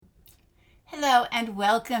Hello and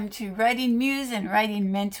welcome to Writing Muse and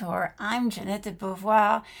Writing Mentor. I'm Jeanette de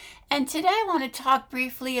Beauvoir, and today I want to talk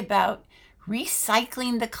briefly about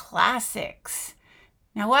recycling the classics.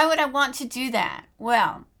 Now, why would I want to do that?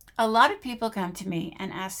 Well, a lot of people come to me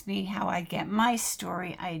and ask me how I get my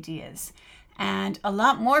story ideas. And a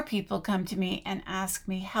lot more people come to me and ask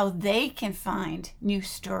me how they can find new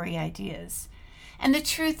story ideas. And the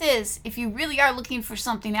truth is, if you really are looking for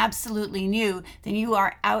something absolutely new, then you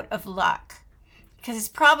are out of luck. Because it's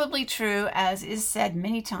probably true, as is said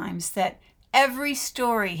many times, that every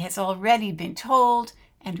story has already been told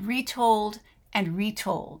and retold and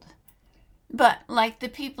retold. But like the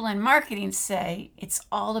people in marketing say, it's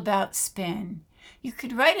all about spin. You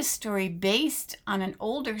could write a story based on an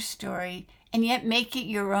older story and yet make it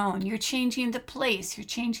your own. You're changing the place, you're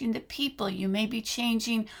changing the people, you may be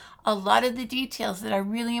changing a lot of the details that are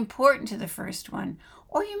really important to the first one,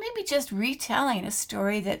 or you may be just retelling a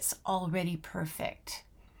story that's already perfect.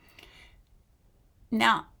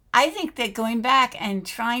 Now, I think that going back and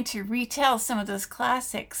trying to retell some of those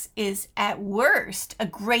classics is at worst a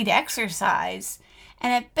great exercise,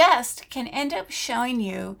 and at best can end up showing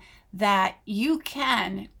you that you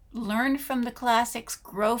can learn from the classics,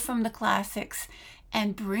 grow from the classics,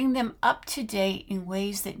 and bring them up to date in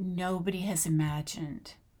ways that nobody has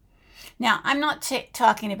imagined. Now, I'm not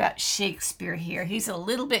talking about Shakespeare here. He's a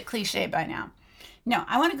little bit cliche by now. No,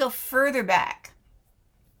 I want to go further back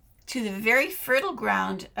to the very fertile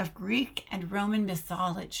ground of Greek and Roman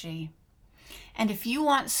mythology. And if you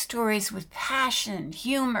want stories with passion,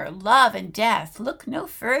 humor, love, and death, look no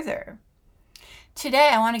further. Today,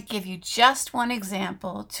 I want to give you just one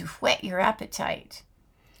example to whet your appetite,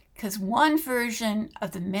 because one version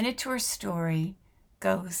of the Minotaur story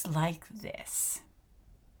goes like this.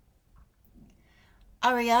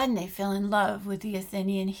 Ariadne fell in love with the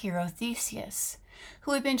Athenian hero Theseus,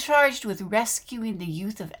 who had been charged with rescuing the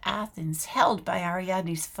youth of Athens held by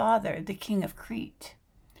Ariadne's father, the king of Crete.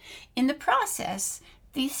 In the process,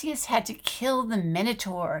 Theseus had to kill the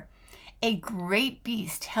Minotaur, a great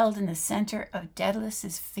beast held in the center of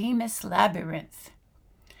Daedalus' famous labyrinth.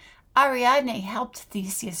 Ariadne helped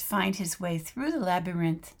Theseus find his way through the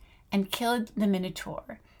labyrinth and killed the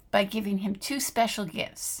Minotaur by giving him two special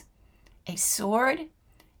gifts: a sword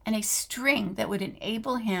and a string that would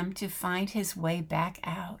enable him to find his way back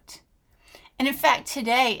out. And in fact,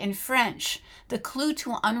 today in French, the clue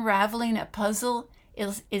to unraveling a puzzle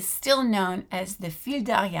is still known as the fil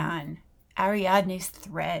d'Ariane, Ariadne's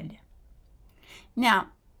thread. Now,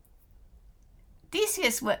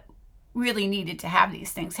 Theseus really needed to have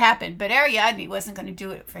these things happen, but Ariadne wasn't going to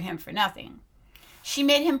do it for him for nothing. She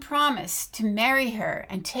made him promise to marry her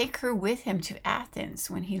and take her with him to Athens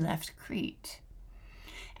when he left Crete.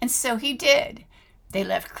 And so he did. They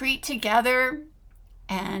left Crete together,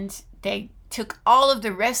 and they took all of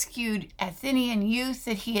the rescued Athenian youth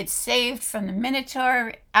that he had saved from the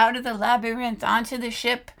Minotaur out of the labyrinth onto the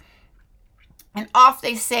ship, and off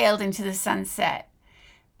they sailed into the sunset.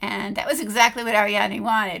 And that was exactly what Ariadne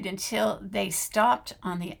wanted until they stopped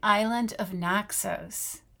on the island of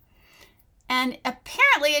Naxos. And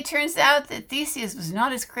apparently it turns out that Theseus was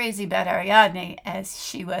not as crazy about Ariadne as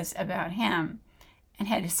she was about him, and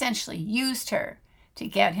had essentially used her to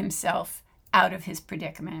get himself out of his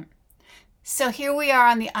predicament. So here we are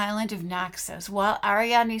on the island of Naxos. While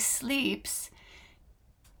Ariadne sleeps,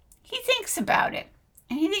 he thinks about it,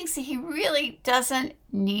 and he thinks that he really doesn't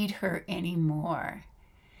need her anymore.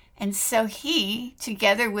 And so he,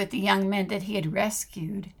 together with the young men that he had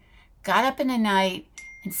rescued, got up in the night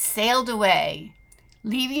and sailed away,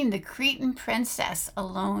 leaving the Cretan princess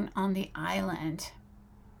alone on the island.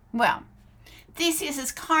 Well,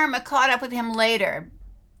 Theseus' karma caught up with him later.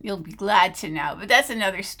 You'll be glad to know, but that's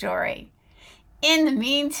another story. In the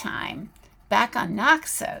meantime, back on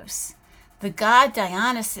Naxos, the god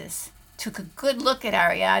Dionysus took a good look at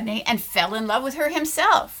Ariadne and fell in love with her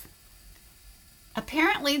himself.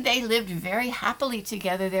 Apparently, they lived very happily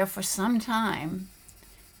together there for some time.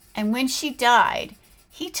 And when she died,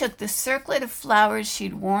 he took the circlet of flowers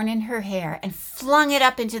she'd worn in her hair and flung it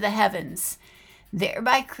up into the heavens,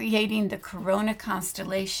 thereby creating the corona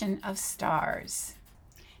constellation of stars.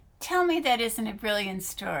 Tell me that isn't a brilliant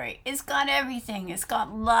story. It's got everything. It's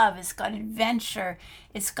got love. It's got adventure.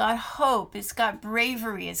 It's got hope. It's got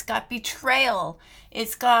bravery. It's got betrayal.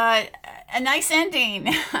 It's got a nice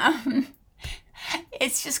ending.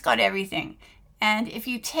 It's just got everything. And if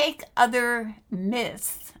you take other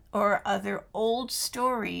myths or other old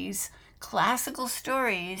stories, classical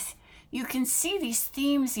stories, you can see these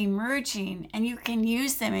themes emerging and you can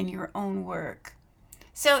use them in your own work.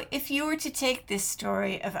 So if you were to take this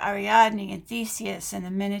story of Ariadne and Theseus and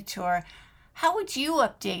the Minotaur, How would you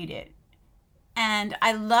update it? And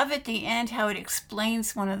I love at the end how it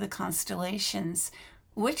explains one of the constellations.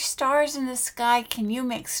 Which stars in the sky can you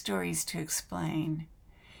make stories to explain?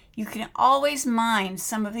 You can always mine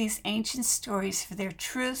some of these ancient stories for their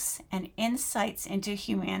truths and insights into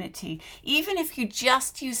humanity. Even if you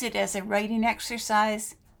just use it as a writing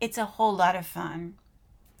exercise, it's a whole lot of fun.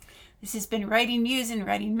 This has been Writing Muse and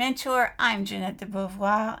Writing Mentor. I'm Jeanette de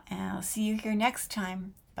Beauvoir, and I'll see you here next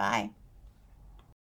time. Bye.